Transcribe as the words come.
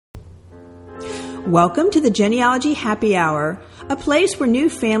Welcome to the Genealogy Happy Hour, a place where new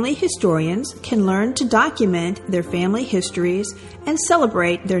family historians can learn to document their family histories and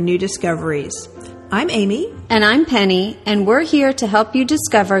celebrate their new discoveries. I'm Amy. And I'm Penny, and we're here to help you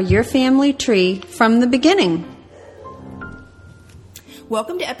discover your family tree from the beginning.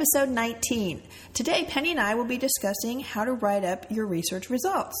 Welcome to episode 19. Today, Penny and I will be discussing how to write up your research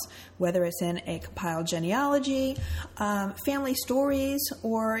results, whether it's in a compiled genealogy, family stories,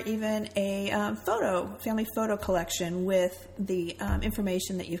 or even a family photo collection with the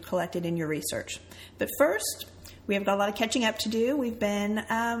information that you've collected in your research. But first, we have got a lot of catching up to do. We've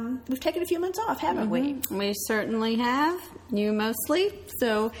taken a few months off, haven't we? We certainly have. You mostly.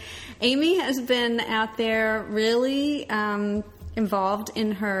 So, Amy has been out there really involved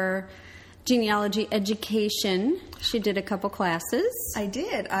in her genealogy education. She did a couple classes. I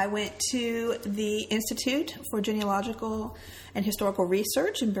did. I went to the Institute for Genealogical and Historical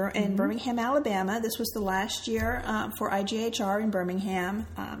Research in Birmingham, Alabama. This was the last year for IGHR in Birmingham,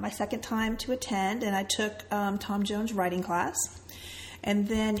 my second time to attend, and I took Tom Jones' writing class. And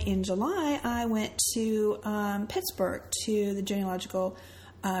then in July, I went to Pittsburgh to the Genealogical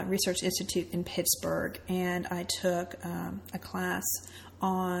Research Institute in Pittsburgh, and I took a class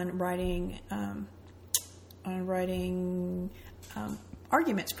on writing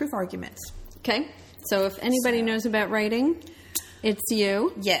arguments, proof arguments. Okay, so if anybody knows about writing, it's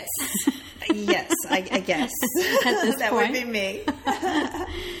you. Yes, yes, I guess at this that point would be me.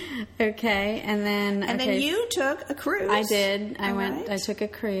 Okay, and then you took a cruise. I did. Right. I took a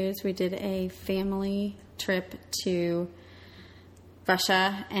cruise. We did a family trip to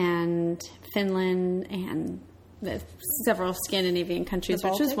Russia and Finland and several Scandinavian countries,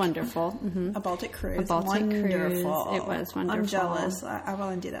 which was wonderful. Mm-hmm. A Baltic cruise. A Baltic cruise. It was wonderful. I'm jealous. I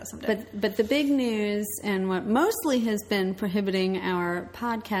want to do that someday. But the big news, and what mostly has been prohibiting our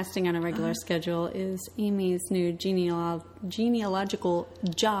podcasting on a regular schedule, is Amy's new genealogical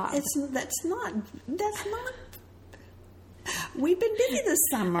job. That's not. We've been busy this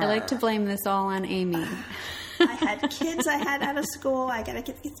summer. I like to blame this all on Amy. I had kids I had out of school. I got to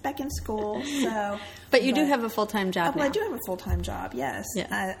get kids back in school. But you do have a full-time job now. I do have a full-time job, yes,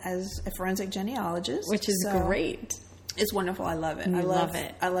 as a forensic genealogist. Which is great. It's wonderful. I love it. I love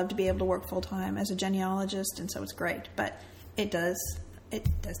it. I love to be able to work full-time as a genealogist, and so it's great. But it does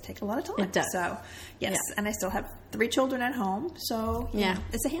take a lot of time. It does. So, yes, and I still have 3 children at home, so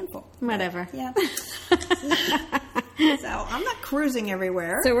it's a handful. Whatever. Yeah. So I'm not cruising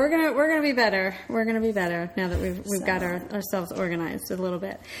everywhere. So we're gonna be better. We're gonna be better now that we've got ourselves organized a little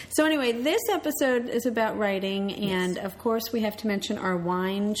bit. So anyway, this episode is about writing, and of course we have to mention our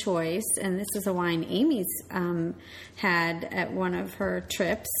wine choice. And this is a wine Amy's had at one of her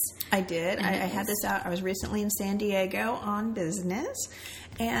trips. I did. I had this out. I was recently in San Diego on business,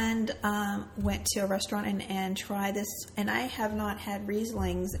 and went to a restaurant and tried this. And I have not had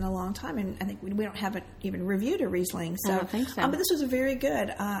Rieslings in a long time, and I think we haven't even reviewed a Riesling. So, I don't think so. But this was very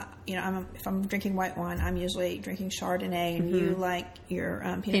good. If I'm drinking white wine, I'm usually drinking Chardonnay, and you like your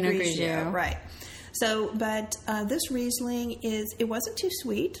Pinot Grigio, right? So, but this Riesling it wasn't too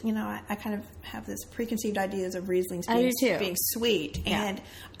sweet. I kind of have this preconceived ideas of Rieslings being sweet, and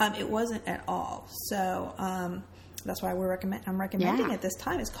it wasn't at all. So that's why I'm recommending it this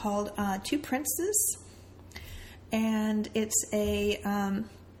time. It's called Two Princes, and it's a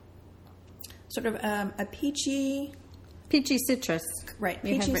sort of a peachy citrus, right?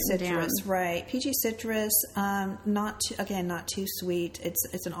 Peachy citrus, right? Peachy citrus. Not too sweet.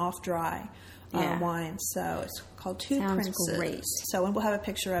 It's an off dry. Wine, so it's called Two Princes. Sounds great. So, and we'll have a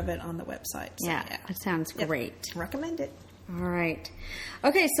picture of it on the website. So, it sounds great. Recommend it. All right.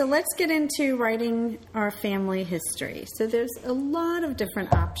 Okay, so let's get into writing our family history. So there's a lot of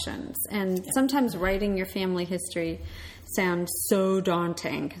different options, and sometimes writing your family history sounds so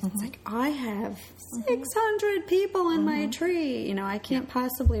daunting because it's like, I have 600 people in my tree. I can't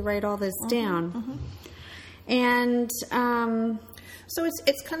possibly write all this down. And so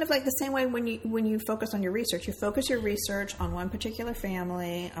it's kind of like the same way when you focus on your research. You focus your research on one particular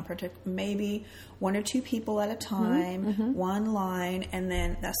family, maybe 1 or 2 people at a time, one line, and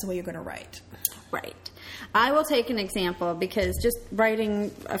then that's the way you're going to write. Right. I will take an example because just writing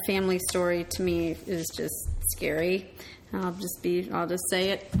a family story to me is just scary. I'll just say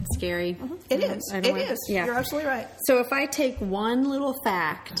it. It's scary. It is. Yeah. You're absolutely right. So if I take one little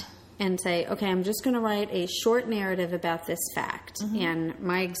fact and say, okay, I'm just going to write a short narrative about this fact. And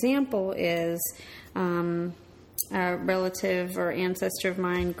my example is a relative or ancestor of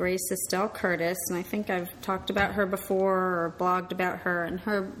mine, Grace Estelle Curtis, and I think I've talked about her before or blogged about her, and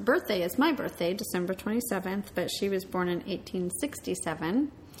her birthday is my birthday, December 27th, but she was born in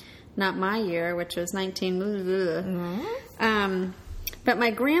 1867. not my year, which was 19. But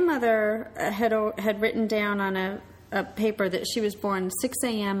my grandmother had written down on a paper that she was born 6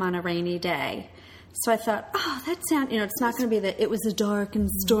 a.m. on a rainy day. So I thought, oh, that sounds, it's not going to be it was a dark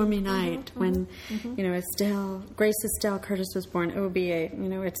and stormy night when, Grace Estelle Curtis was born. It would be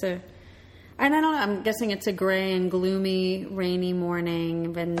and I don't know, I'm guessing it's a gray and gloomy, rainy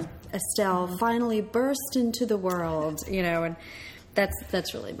morning when Estelle finally burst into the world, and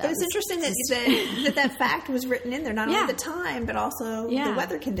that's really bad. But it's interesting that fact was written in there, not only the time, but also the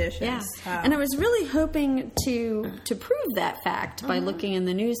weather conditions. Yeah. And I was really hoping to prove that fact by looking in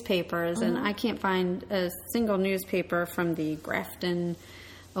the newspapers, and I can't find a single newspaper from the Grafton,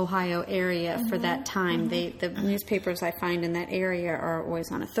 Ohio area for that time. The newspapers I find in that area are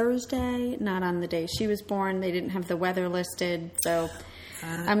always on a Thursday, not on the day she was born. They didn't have the weather listed, so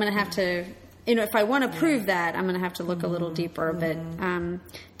I'm going to have to... if I want to prove that, I'm going to have to look a little deeper. But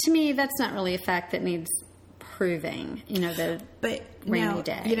to me, that's not really a fact that needs proving, the rainy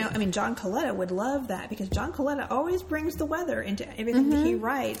day. John Coletta would love that because John Coletta always brings the weather into everything that he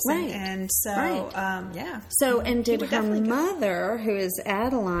writes. Right. And so, So, and did her mother, who is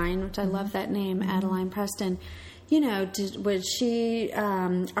Adeline, which I love that name, Adeline Preston, was she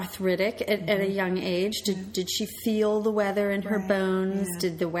arthritic at a young age? Did she feel the weather in her bones? Yeah.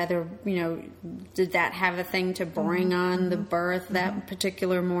 Did the weather, did that have a thing to bring on the birth that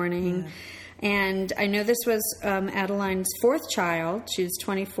particular morning? Yeah. And I know this was Adeline's fourth child. She was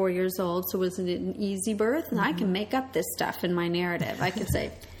 24 years old, so was it an easy birth? And I can make up this stuff in my narrative. I could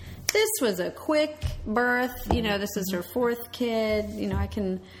say, this was a quick birth. This is her fourth kid.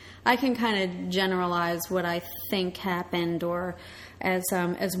 I can kind of generalize what I think happened, or as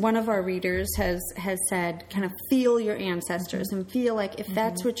one of our readers has said, kind of feel your ancestors and feel like if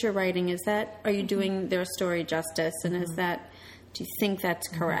that's what you're writing, are you doing their story justice, and do you think that's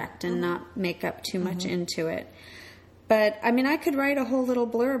correct, and not make up too much into it? But I could write a whole little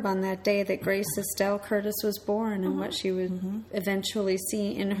blurb on that day that Grace Estelle Curtis was born and what she would eventually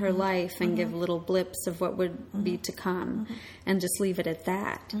see in her life, and give little blips of what would be to come, and just leave it at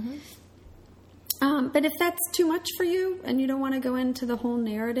that. But if that's too much for you and you don't want to go into the whole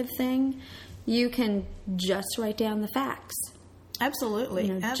narrative thing, you can just write down the facts.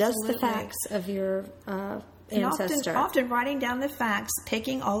 Absolutely. Just the facts of your ancestor. Often writing down the facts,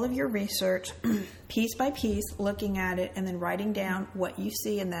 taking all of your research piece by piece, looking at it, and then writing down what you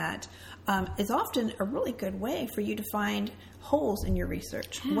see in that is often a really good way for you to find holes in your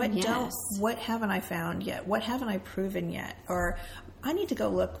research. What haven't I found yet? What haven't I proven yet? Or I need to go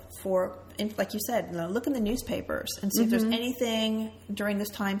look for, like you said, look in the newspapers and see if there's anything during this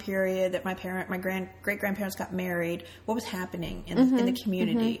time period that my great-grandparents got married, what was happening in the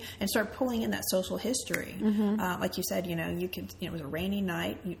community, and start pulling in that social history. Like you said, it was a rainy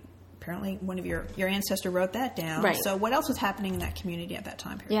night. Apparently one of your ancestor wrote that down. Right. So what else was happening in that community at that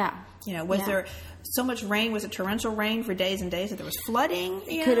time period? Yeah. Was there so much rain? Was it torrential rain for days and days that there was flooding?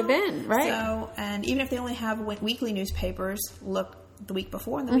 Could have been, right. So, and even if they only have weekly newspapers, look the week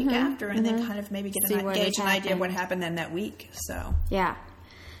before and the week after, and then kind of maybe gauge an idea of what happened then that week. So yeah,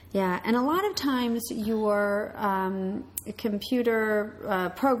 and a lot of times your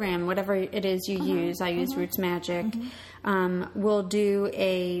computer program, whatever it is you use, I use Roots Magic, will do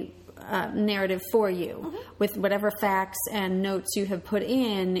a narrative for you with whatever facts and notes you have put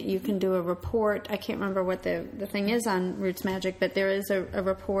in. You can do a report. I can't remember what the thing is on Roots Magic, but there is a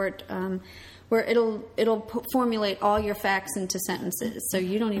report where it'll formulate all your facts into sentences, so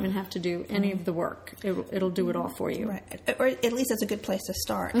you don't even have to do any of the work. It'll do it all for you. Right. Or at least that's a good place to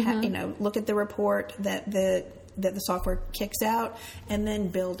start. Look at the report that the software kicks out, and then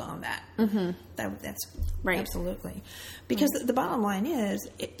build on that. That's right. Absolutely. Because the bottom line is,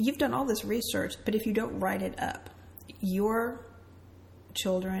 you've done all this research, but if you don't write it up, your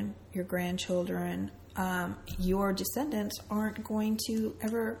children, your grandchildren, your descendants aren't going to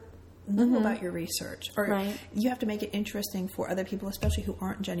ever know about your research, or you have to make it interesting for other people, especially who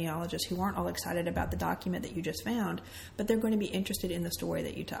aren't genealogists, who aren't all excited about the document that you just found, but they're going to be interested in the story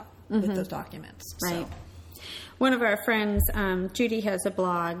that you tell with those documents. Right. So. One of our friends, Judy, has a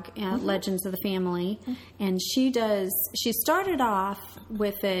blog, Legends of the Family, and she started off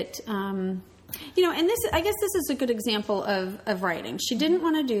with it, and I guess this is a good example of writing. She didn't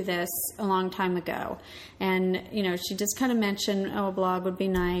want to do this a long time ago. And, she just kind of mentioned, a blog would be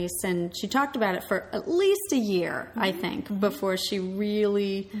nice. And she talked about it for at least a year, I think, before she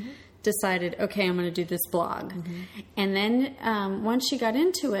really decided, okay, I'm going to do this blog. And then once she got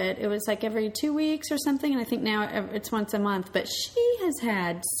into it, it was like every 2 weeks or something. And I think now it's once a month. But she has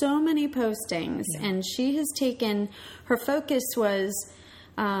had so many postings, and she has taken, her focus was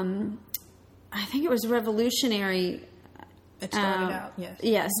I think it was revolutionary. It started out, yes.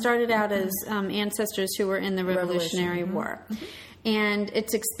 Yeah, started out as ancestors who were in the Revolutionary War. Mm-hmm. And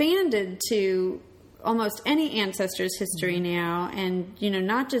it's expanded to almost any ancestor's history now, and,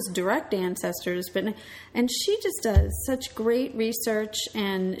 not just direct ancestors, and she just does such great research,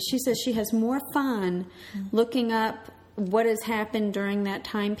 and she says she has more fun looking up what has happened during that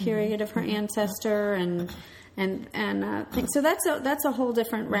time period of her ancestor, and so that's a whole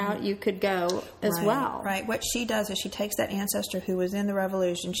different route you could go as well. Right. What she does is she takes that ancestor who was in the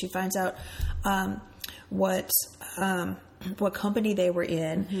Revolution. She finds out what company they were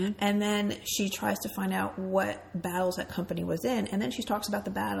in, and then she tries to find out what battles that company was in, and then she talks about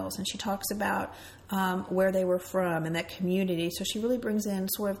the battles, and she talks about where they were from and that community. So she really brings in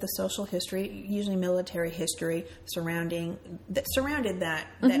sort of the social history, usually military history, surrounded that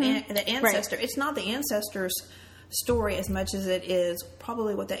ancestor. Right. It's not the ancestor's story as much as it is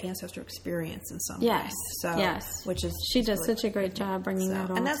probably what that ancestor experienced in some way. So, which is she does such a great job bringing that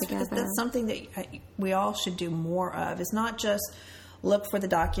all together. And that's something that we all should do more of. It's not just look for the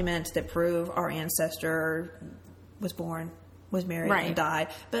documents that prove our ancestor was born, was married, and died,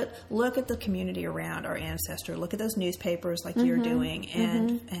 but look at the community around our ancestor. Look at those newspapers like you're doing,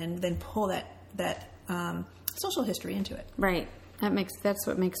 and then pull that social history into it. Right. That's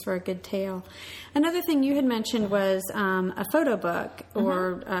what makes for a good tale. Another thing you had mentioned was a photo book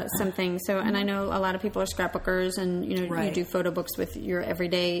or something. So, and I know a lot of people are scrapbookers, and you do photo books with your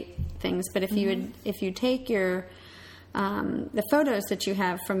everyday things. But if you take your the photos that you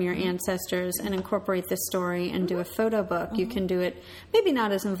have from your ancestors and incorporate the story and do a photo book, you can do it maybe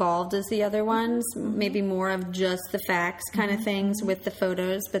not as involved as the other ones, maybe more of just the facts kind of things with the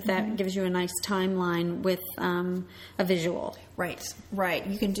photos, but that gives you a nice timeline with a visual. Right.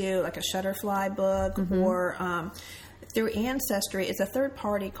 You can do like a Shutterfly book or through Ancestry. It's a third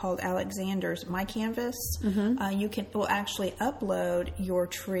party called Alexander's My Canvas. You will actually upload your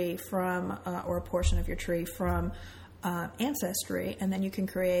tree from or a portion of your tree from Ancestry, and then you can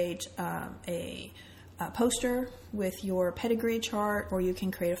create a poster with your pedigree chart, or you can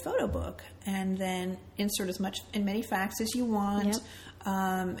create a photo book and then insert as many facts as you want.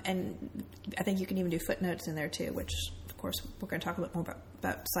 And I think you can even do footnotes in there too, which of course we're going to talk a bit more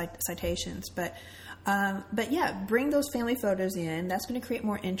about citations, but bring those family photos in. That's going to create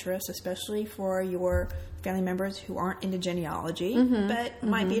more interest, especially for your family members who aren't into genealogy, but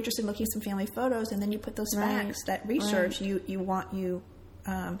might be interested in looking at some family photos. And then you put those facts, that research, you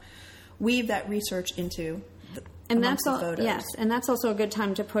weave that research into and that's the photos. Yes, and that's also a good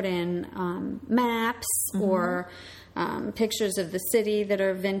time to put in maps or pictures of the city that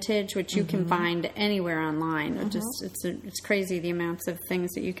are vintage, which you can find anywhere online. Or it's crazy the amounts of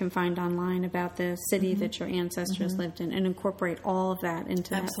things that you can find online about the city that your ancestors lived in, and incorporate all of that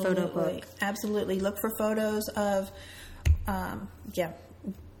into that photo book. Absolutely. Look for photos of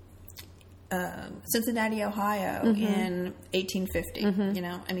Cincinnati, Ohio in 1850.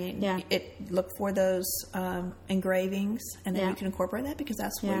 Look for those engravings, and then you can incorporate that because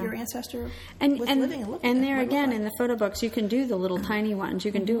that's where your ancestor was living and looking. And there again, in the photo books, you can do the little tiny ones.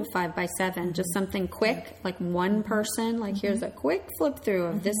 You can do a 5x7, just something quick, like one person. Like here's a quick flip through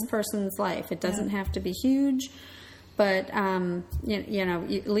of this person's life. It doesn't have to be huge. But, at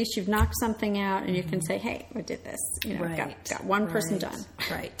least you've knocked something out, and you can say, hey, I did this. Got one person done.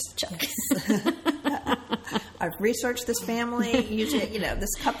 Right. Yes. I've researched this family, usually,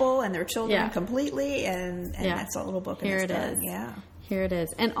 this couple and their children completely, and that's a little book. Here it is. Yeah. Here it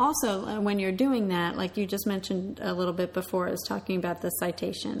is. And also, when you're doing that, like you just mentioned a little bit before, I was talking about the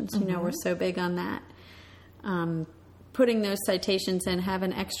citations. We're so big on that. Putting those citations in, have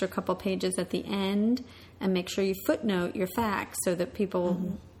an extra couple pages at the end, and make sure you footnote your facts so that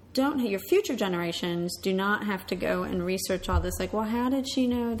people your future generations do not have to go and research all this. Like, well, how did she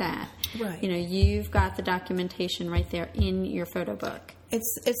know that? Right. You've got the documentation right there in your photo book.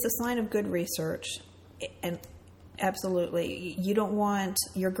 It's the sign of good research, and absolutely, you don't want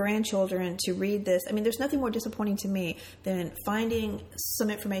your grandchildren to read this. I mean, there's nothing more disappointing to me than finding some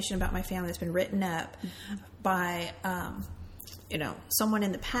information about my family that's been written up by someone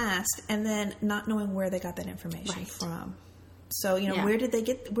in the past, and then not knowing where they got that information from. So where did they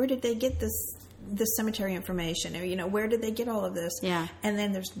get this cemetery information, or where did they get all of this? Yeah. And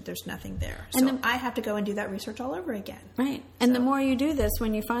then there's nothing there. So I have to go and do that research all over again. Right. And the more you do this,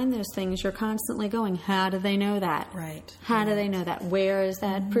 when you find those things, you're constantly going, how do they know that? Right. How do they know that? Where is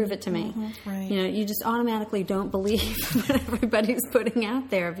that? Prove it to me. Right. You just automatically don't believe what everybody's putting out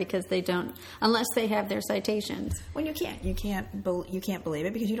there because they don't, unless they have their citations. Well, you can't believe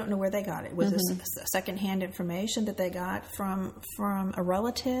it because you don't know where they got it. Was this secondhand information that they got from a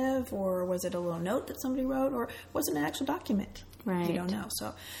relative, or was it a little note that somebody wrote, or was it an actual document? Right. You don't know.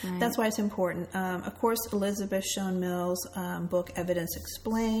 So that's why it's important. Of course, Elizabeth Shown Mills' book, Evidence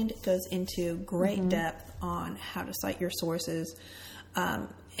Explained, goes into great depth on how to cite your sources.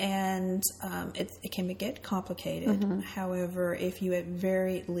 And it can get complicated. However, if you at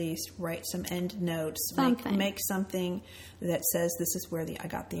very least write some end notes, make something that says this is where I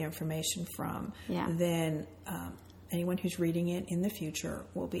got the information from, then anyone who's reading it in the future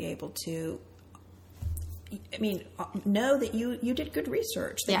will be able to, know that you did good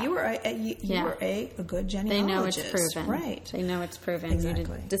research, that you were a good genealogist. They know it's proven. Right. They know it's proven.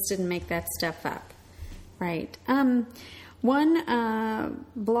 Exactly. You just didn't make that stuff up. Right. One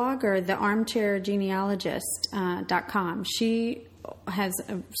blogger, the armchairgenealogist.com, she has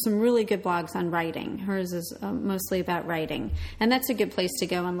some really good blogs on writing. Hers is mostly about writing. And that's a good place to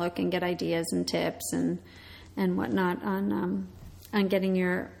go and look and get ideas and tips and whatnot on getting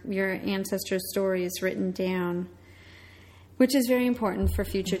your ancestors' stories written down, which is very important for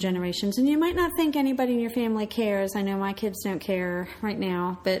future generations. And you might not think anybody in your family cares. I know my kids don't care right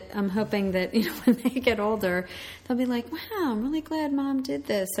now, but I'm hoping that when they get older, they'll be like, wow, I'm really glad Mom did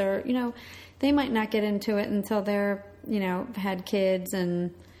this. Or, they might not get into it until they're, had kids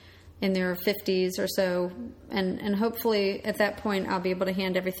and in their 50s or so. And hopefully at that point I'll be able to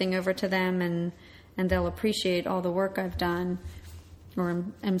hand everything over to them and they'll appreciate all the work I've done or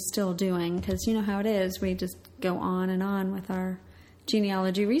am still doing, because you know how it is. We just go on and on with our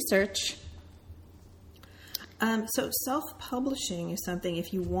genealogy research. So self-publishing is something,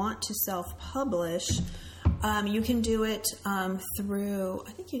 if you want to self-publish, you can do it through,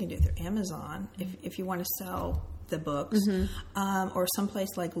 I think you can do it through Amazon if you want to sell the books, or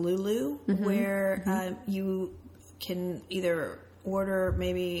someplace like Lulu, where you can either order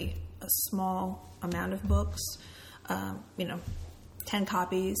maybe a small amount of books, 10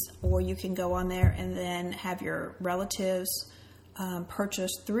 copies, or you can go on there and then have your relatives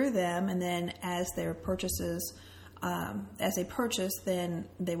purchase through them, and then as they purchase, then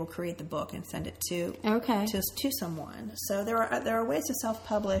they will create the book and send it to someone. So there are ways to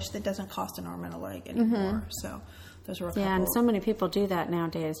self-publish that doesn't cost an arm and a leg anymore. So those are a couple. Yeah, and so many people do that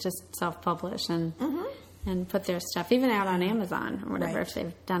nowadays, just self-publish and put their stuff even out on Amazon or whatever if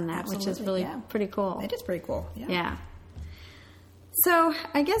they've done that, which is really pretty cool. It is pretty cool. Yeah. So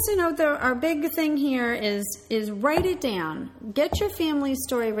I guess, our big thing here is write it down. Get your family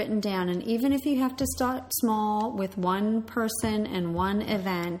story written down. And even if you have to start small with one person and one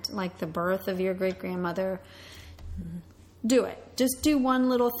event, like the birth of your great-grandmother, do it. Just do one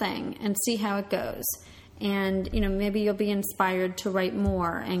little thing and see how it goes. And, maybe you'll be inspired to write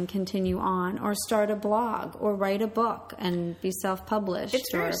more and continue on, or start a blog or write a book and be self-published.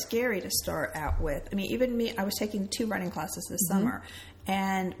 It's very scary to start out with. Even me, I was taking 2 writing classes this summer,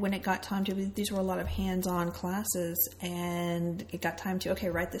 and when it got time to, these were a lot of hands-on classes, and it got time to,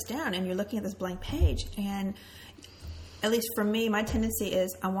 write this down, and you're looking at this blank page, and at least for me, my tendency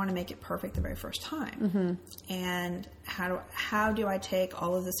is I want to make it perfect the very first time. And how do I take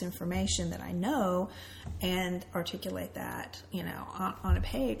all of this information that I know and articulate that, on a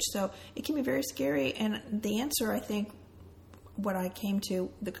page? So it can be very scary. And the answer, I think, what I came to,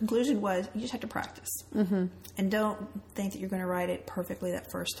 the conclusion was you just have to practice. And don't think that you're going to write it perfectly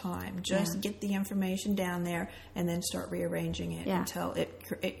that first time. Just get the information down there and then start rearranging it until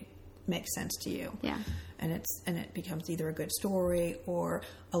it makes sense to you. Yeah. And it becomes either a good story or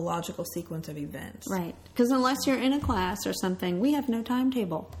a logical sequence of events. Right. Because unless you're in a class or something, we have no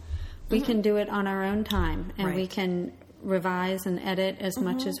timetable. We can do it on our own time, and we can revise and edit as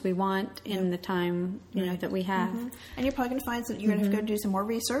much as we want in the time that we have. And you're probably going to find that you're going to have to go do some more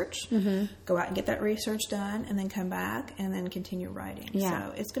research, go out and get that research done, and then come back and then continue writing. Yeah.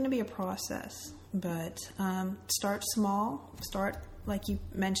 So it's going to be a process, but start small. Start, like you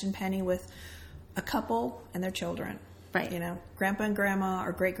mentioned, Penny, with a couple and their children. Right. Grandpa and grandma,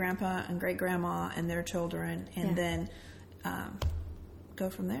 or great-grandpa and great-grandma and their children, and then go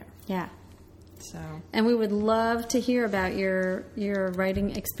from there. Yeah. So. And we would love to hear about your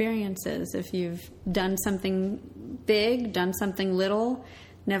writing experiences. If you've done something big, done something little,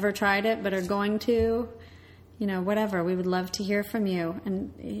 never tried it but are going to, whatever. We would love to hear from you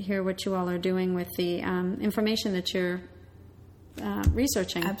and hear what you all are doing with the information that you're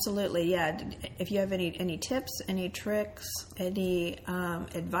researching. Absolutely, yeah. If you have any tips, any tricks, any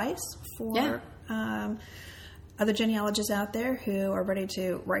advice for other genealogists out there who are ready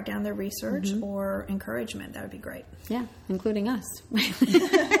to write down their research or encouragement, that would be great. Yeah, including us.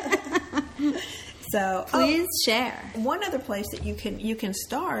 So please share. One other place that you can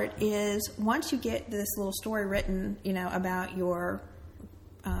start is once you get this little story written, about your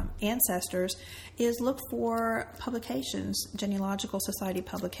ancestors, is look for publications, genealogical society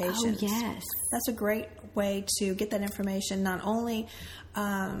publications. Oh, yes. That's a great way to get that information, not only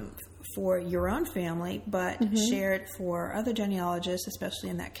for your own family, but share it for other genealogists, especially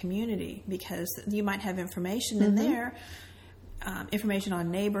in that community, because you might have information in there, information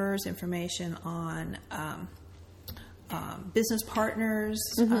on neighbors, information on business partners,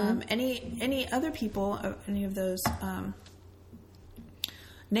 any other people, any of those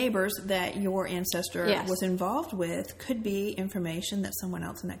neighbors that your ancestor was involved with could be information that someone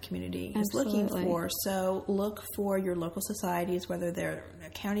else in that community is looking for. So look for your local societies, whether they're a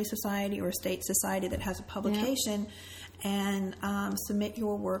county society or a state society that has a publication, and submit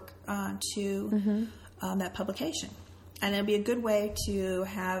your work to that publication. And it'll be a good way to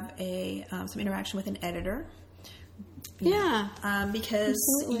have some interaction with an editor. Because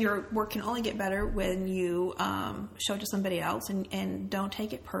your work can only get better when you show it to somebody else, and don't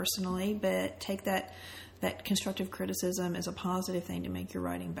take it personally, but take that constructive criticism as a positive thing to make your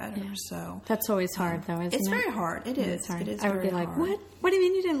writing better. Yeah. So that's always hard, though, isn't it? It's very hard. It is. Hard. It is. I would be like, hard. What do you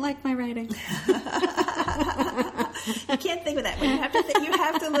mean you didn't like my writing? You can't think of that. But you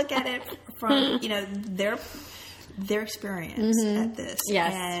have to look at it from their experience at this,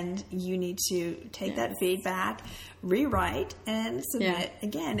 and you need to take that feedback, rewrite, and submit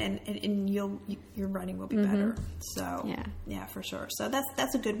again, and your writing will be better. So yeah, for sure. So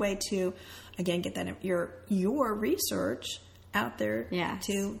that's a good way to again get that your research out there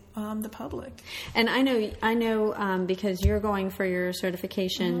to the public. And I know because you're going for your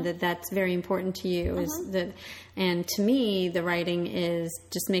certification that's very important to you. And to me, the writing is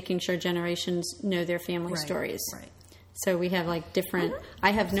just making sure generations know their family stories. Right. So we have different.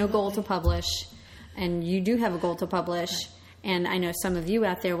 I have no goal to publish, and you do have a goal to publish. Right. And I know some of you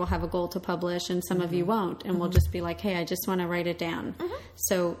out there will have a goal to publish, and some of you won't, and we'll just be like, "Hey, I just want to write it down."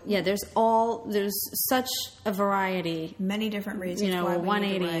 So there's such a variety, many different reasons. A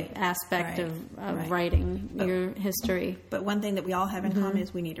 180 aspect of writing your history. But one thing that we all have in common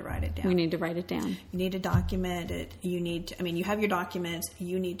is we need to write it down. We need to write it down. You need to document it. You need to. You have your documents.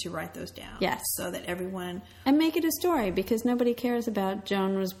 You need to write those down. Yes, so that everyone and make it a story, because nobody cares about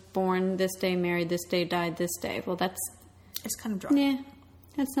Joan was born this day, married this day, died this day. Well, it's kind of dry. Yeah,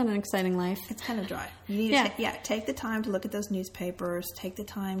 that's not an exciting life. It's kind of dry. You need to take the time to look at those newspapers. Take the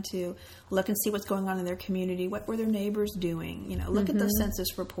time to look and see what's going on in their community. What were their neighbors doing? Look at those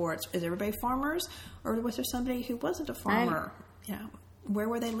census reports. Is everybody farmers, or was there somebody who wasn't a farmer? Right. Where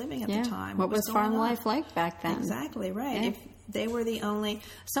were they living at the time? What was farm life like back then? Exactly right. Yeah. If they were the only,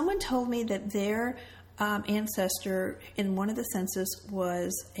 someone told me that their ancestor in one of the census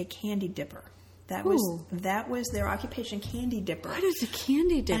was a candy dipper. That was their occupation, candy dipper. What is a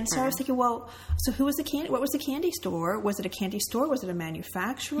candy dipper? And so I was thinking, so who was the candy? What was the candy store? Was it a candy store? Was it a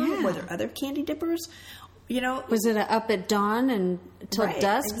manufacturer? Yeah. Were there other candy dippers? Was it up at dawn until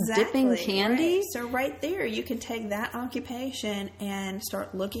dusk dipping candy? Right. So right there, you can take that occupation and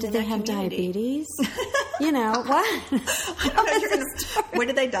start looking at that community. Did they have diabetes? What? I don't know. When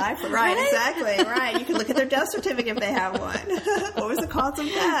did they die from? Right, exactly. Right. You can look at their death certificate if they have one. What was the cause of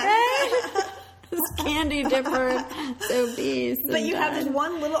death? Right. Candy dipper, obese. But you have this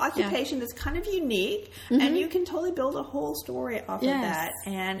one little occupation that's kind of unique, and you can totally build a whole story off of that,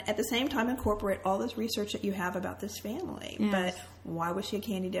 and at the same time incorporate all this research that you have about this family. Yes. But why was she a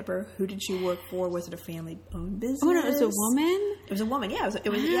candy dipper? Who did she work for? Was it a family-owned business? Oh, no, it was a woman? It was a woman, yeah.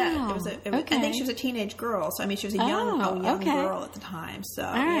 It was I think she was a teenage girl, so she was a young girl at the time. So,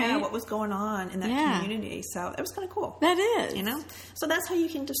 what was going on in that community? So, it was kind of cool. That is. So that's how you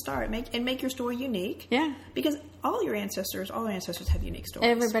can just start. Make your story unique. Yeah. Because all your ancestors have unique stories.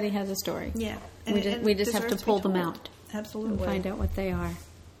 Everybody has a story. Yeah. And we just have to pull them out. Absolutely. And find out what they are.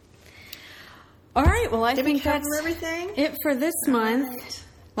 All right. Well, I think that's everything? It for this month. Right.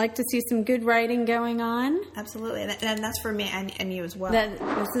 Like to see some good writing going on. Absolutely. And that's for me and you as well.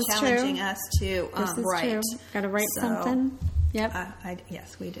 This is challenging us to write. Got to write something. Yep.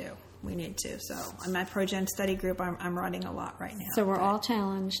 Yes, we do. We need to. So in my ProGen study group, I'm writing a lot right now. So we're all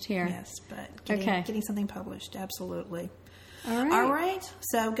challenged here. Yes, but getting something published, absolutely. All right. All right.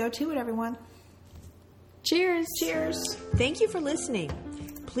 So go to it, everyone. Cheers. Cheers. Thank you for listening.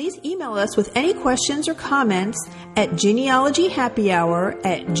 Please email us with any questions or comments at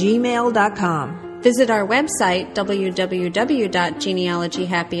genealogyhappyhour@gmail.com. Visit our website,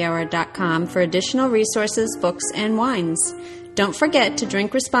 www.genealogyhappyhour.com, for additional resources, books, and wines. Don't forget to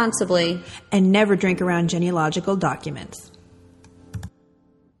drink responsibly. And never drink around genealogical documents.